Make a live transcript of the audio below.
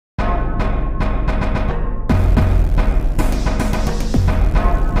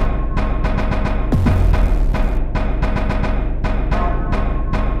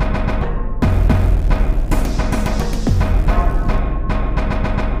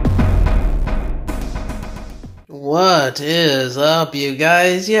What is up, you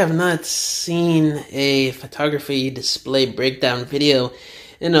guys? You have not seen a photography display breakdown video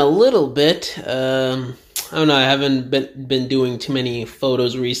in a little bit. I don't know, I haven't been doing too many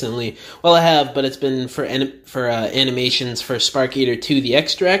photos recently. Well, I have, but it's been for animations for SPARKEATER 2 The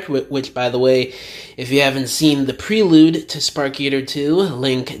Extract, which, by the way, if you haven't seen the prelude to SPARKEATER 2,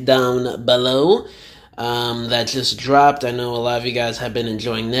 link down below. That just dropped. I know a lot of you guys have been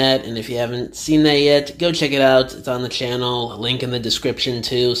enjoying that, and if you haven't seen that yet, go check it out. It's on the channel, link in the description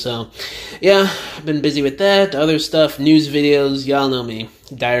too. So yeah, I've been busy with that, other stuff, news videos, y'all know me,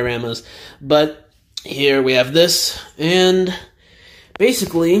 dioramas. But here we have this, and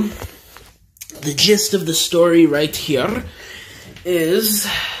basically the gist of the story right here is,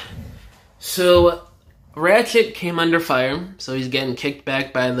 so Ratchet came under fire, so he's getting kicked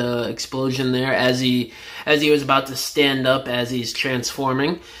back by the explosion there as he was about to stand up as he's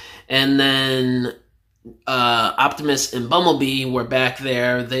transforming. And then Optimus and Bumblebee were back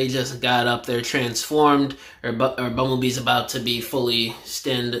there. They just got up there transformed, or Bumblebee's about to be fully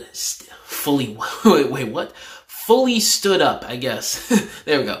fully stood up, I guess.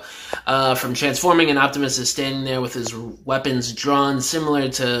 There we go. From transforming, and Optimus is standing there with his weapons drawn, similar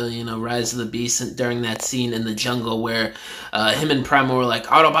to, you know, Rise of the Beast during that scene in the jungle where him and Primal were like,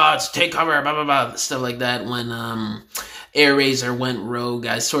 Autobots, take cover, blah, blah, blah, stuff like that. When Air Razor went rogue,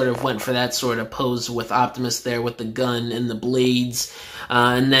 I sort of went for that sort of pose with Optimus there with the gun and the blades.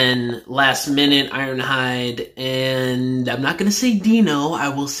 And then last minute, Ironhide, and I'm not going to say Dino, I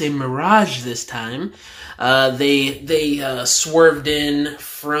will say Mirage this time. They swerved in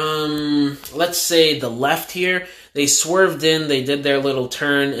from, let's say, the left here. They swerved in, they did their little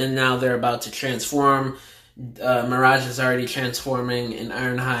turn, and now they're about to transform. Mirage is already transforming, and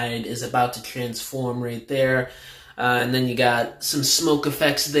Ironhide is about to transform right there. And then you got some smoke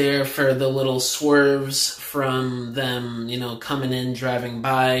effects there for the little swerves from them, you know, coming in, driving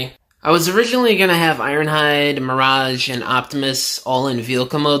by. I was originally going to have Ironhide, Mirage, and Optimus all in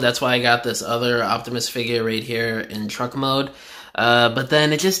vehicle mode. That's why I got this other Optimus figure right here in truck mode. But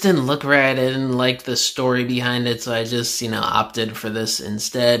then it just didn't look right. I didn't like the story behind it, so I just, you know, opted for this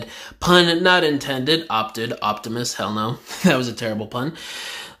instead. Pun not intended. Opted. Optimus. Hell no. That was a terrible pun.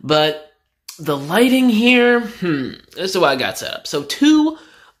 But the lighting here, this is what I got set up. So 2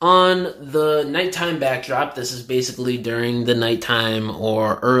 on the nighttime backdrop. This is basically during the nighttime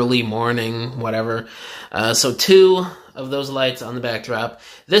or early morning, whatever. So 2 of those lights on the backdrop.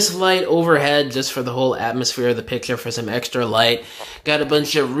 This light overhead, just for the whole atmosphere of the picture, for some extra light. Got a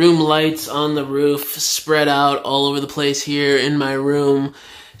bunch of room lights on the roof, spread out all over the place here in my room.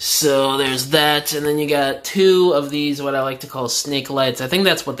 So there's that, and then you got 2 of these, what I like to call snake lights. I think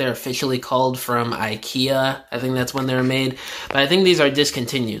that's what they're officially called from IKEA. I think that's when they were made. But I think these are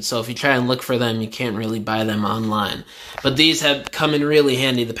discontinued, so if you try and look for them, you can't really buy them online. But these have come in really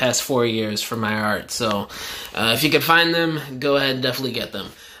handy the past 4 years for my art, so if you can find them, go ahead and definitely get them.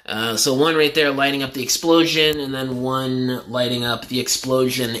 So 1 right there lighting up the explosion, and then 1 lighting up the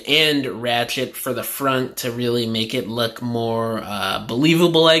explosion and Ratchet for the front to really make it look more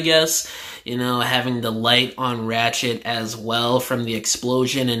believable, I guess. You know, having the light on Ratchet as well from the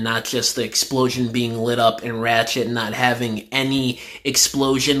explosion, and not just the explosion being lit up and Ratchet not having any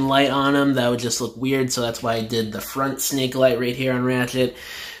explosion light on him. That would just look weird, so that's why I did the front snake light right here on Ratchet.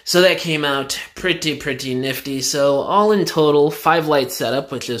 So that came out pretty nifty. So all in total, 5 light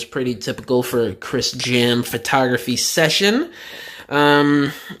setup, which is pretty typical for a chrisjaammm photography session.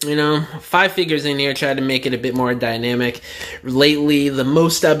 You know, 5 figures in here, try to make it a bit more dynamic. Lately, the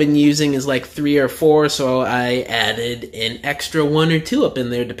most I've been using is like 3 or 4, so I added an extra 1 or 2 up in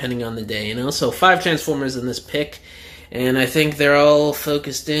there depending on the day, you know. So 5 Transformers in this pick, and I think they're all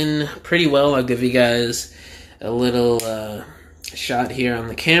focused in pretty well. I'll give you guys a little shot here on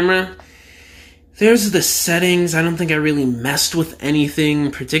the camera. There's the settings. I don't think I really messed with anything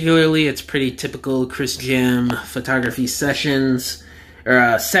particularly. It's pretty typical chrisjaammm photography sessions,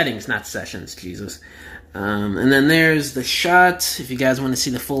 or settings, not sessions, Jesus. And then there's the shot, if you guys want to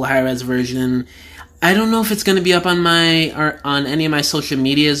see the full high-res version. I don't know if it's going to be up on on any of my social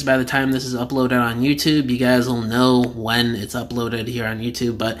medias by the time this is uploaded on YouTube. You guys will know when it's uploaded here on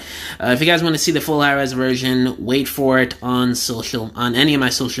YouTube. But if you guys want to see the full high-res version, wait for it on any of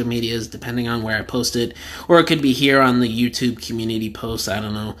my social medias, depending on where I post it. Or it could be here on the YouTube community post, I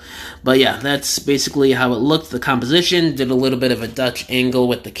don't know. But yeah, that's basically how it looked. The composition, did a little bit of a Dutch angle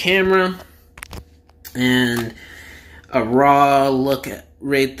with the camera. And a raw look at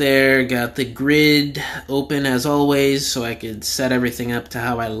right there, got the grid open as always, so I could set everything up to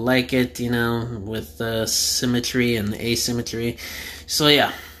how I like it, you know, with the symmetry and the asymmetry. So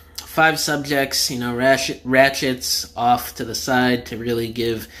yeah, 5 subjects, you know, ratchets off to the side to really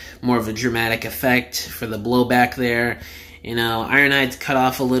give more of a dramatic effect for the blowback there. You know, Ironhide's cut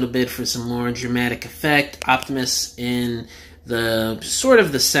off a little bit for some more dramatic effect. Optimus in the sort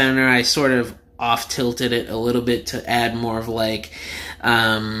of the center. I sort of off-tilted it a little bit to add more of like,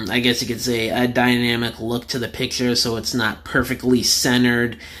 I guess you could say, a dynamic look to the picture so it's not perfectly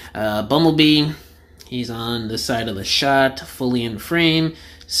centered. Bumblebee, he's on the side of the shot, fully in frame.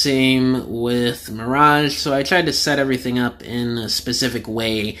 Same with Mirage. So I tried to set everything up in a specific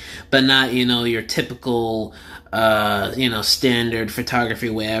way, but not, you know, your typical, you know, standard photography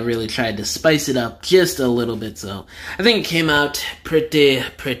way. I really tried to spice it up just a little bit. So I think it came out pretty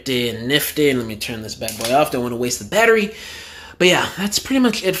nifty. Let me turn this bad boy off. Don't want to waste the battery. But yeah, that's pretty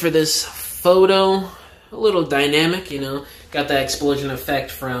much it for this photo. A little dynamic, you know. Got that explosion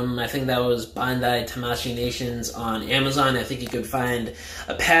effect from, I think that was Bandai Tamashii Nations on Amazon. I think you could find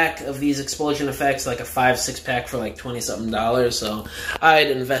a pack of these explosion effects, like a 5-6 pack for like $20-something. So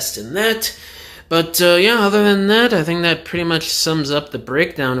I'd invest in that. But yeah, other than that, I think that pretty much sums up the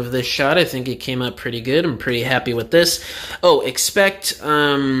breakdown of this shot. I think it came out pretty good. I'm pretty happy with this. Oh, expect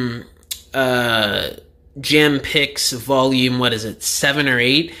JaAm Picks volume, what is it, 7 or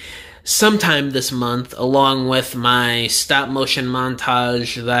 8? Sometime this month, along with my stop motion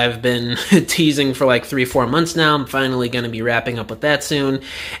montage that I've been teasing for like 3-4 months now. I'm finally going to be wrapping up with that soon.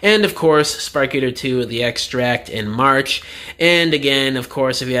 And of course, SPARKEATER 2, The Extract in March. And again, of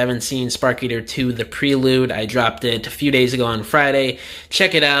course, if you haven't seen SPARKEATER 2, The Prelude, I dropped it a few days ago on Friday.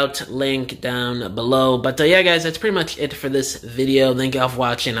 Check it out, link down below. But yeah, guys, that's pretty much it for this video. Thank y'all for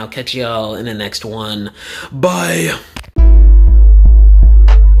watching. I'll catch y'all in the next one. Bye!